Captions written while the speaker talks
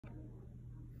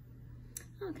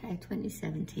Okay,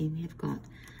 2017, we've got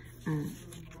a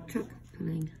truck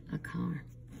pulling a car.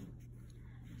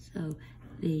 So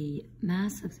the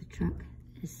mass of the truck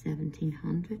is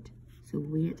 1700, so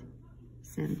weight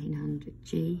 1700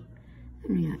 G,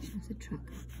 and reaction of the truck,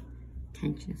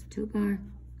 tension of the tow bar,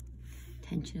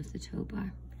 tension of the tow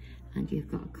bar. And you've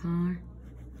got a car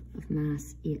of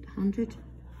mass 800,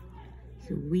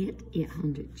 so weight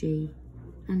 800 G,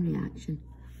 and reaction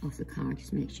of the car.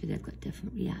 Just make sure they've got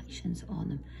different reactions on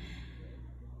them.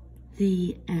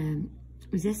 The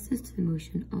resistance to the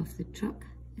motion of the truck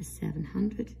is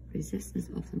 700. Resistance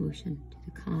of the motion to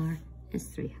the car is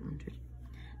 300.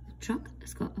 The truck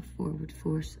has got a forward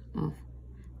force of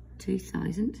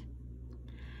 2000.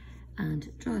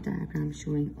 And draw a diagram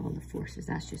showing all the forces.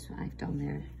 That's just what I've done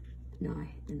there now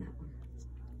in that one.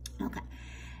 Okay.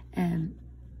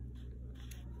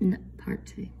 Part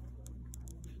 2.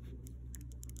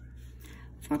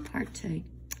 For part 2,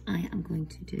 I am going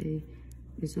to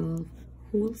resolve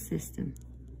whole system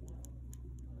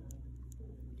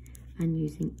and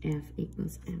using F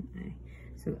equals ma.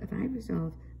 So if I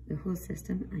resolve the whole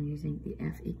system and using the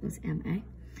F equals ma,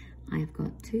 I have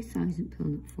got 2000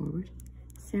 pulling it forward,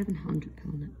 700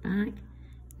 pulling it back,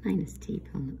 minus T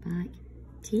pulling it back,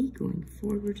 T going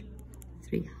forward,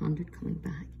 300 coming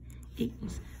back,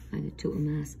 equals, now the total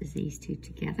mass is these two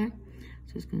together,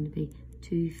 so it's going to be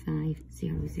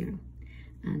 2500.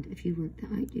 And if you work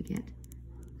that out, you get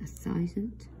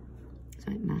 1000,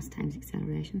 sorry, mass times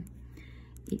acceleration,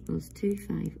 equals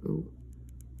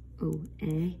 2500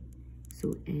 A.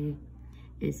 So A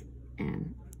is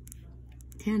 10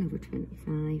 over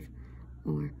 25,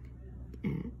 or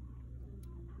 10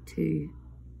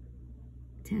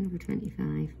 over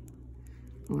 25,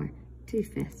 or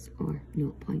 2/5, or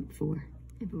 0.4.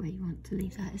 Every way you want to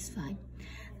leave that is fine.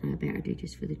 And I better do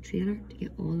just for the trailer to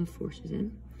get all the forces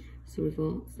in. So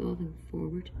we're solving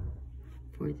forward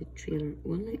for the trailer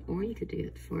only, or you could do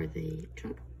it for the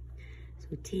truck.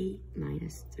 So T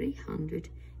minus 300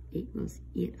 equals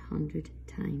 800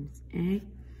 times A.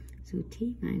 So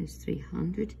T minus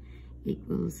 300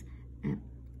 equals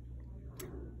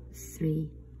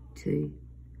 320.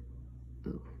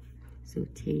 So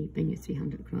T, bring your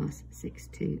 300 across,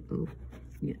 620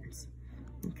 newtons.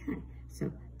 Okay,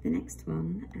 so the next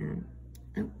one,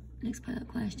 next part of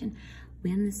the question,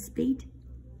 when the speed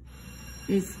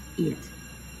is 8,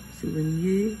 so when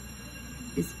U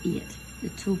is 8, the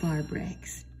tow bar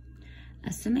brakes.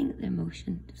 Assuming that the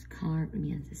motion of the car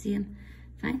remains the same,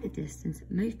 find the distance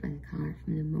moved by the car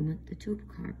from the moment the tow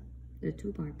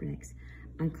bar brakes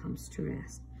and comes to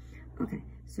rest. Okay,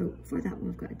 so for that one,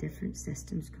 we've got different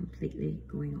systems completely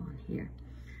going on here.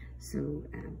 So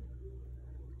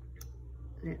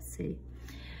let's see.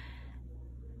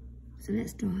 So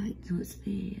let's draw out, so it's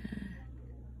the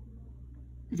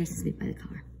distance moved by the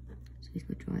car. So we've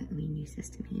got to draw out a wee new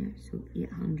system here. So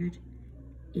 800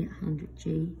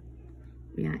 G,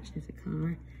 reaction of the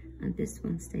car, and this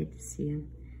one stayed the same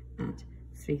at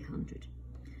 300.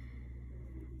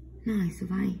 Now, so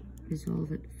if I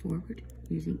resolve it forward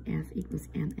using F equals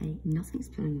ma, nothing's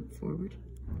pulling it forward,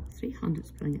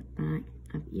 300's pulling it back,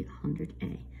 I have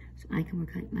 800A. So I can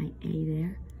work out my A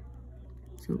there.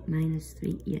 So minus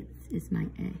 3/8 is my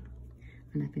A.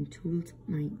 And I've been told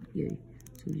my U.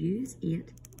 So U is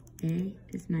 8, A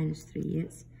is minus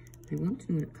 3/8. I want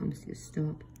to know when it comes to a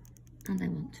stop, and I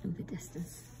want to know the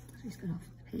distance. So just got off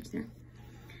the page there.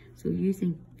 So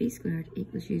using V squared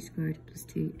equals U squared plus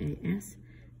 2AS,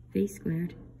 V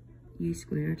squared, U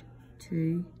squared,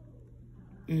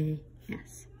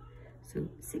 2AS. So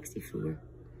 64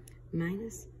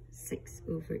 minus 6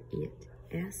 over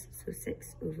 8S, so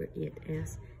 6 over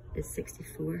 8S is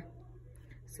 64.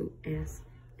 So S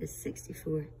is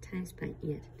 64 times by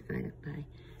 8 divided by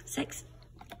 6.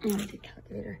 I'm going to do a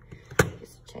calculator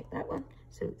just to check that one.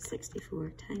 So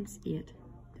 64 times 8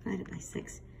 divided by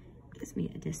 6 gives me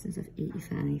a distance of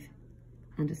 85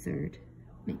 1/3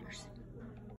 meters.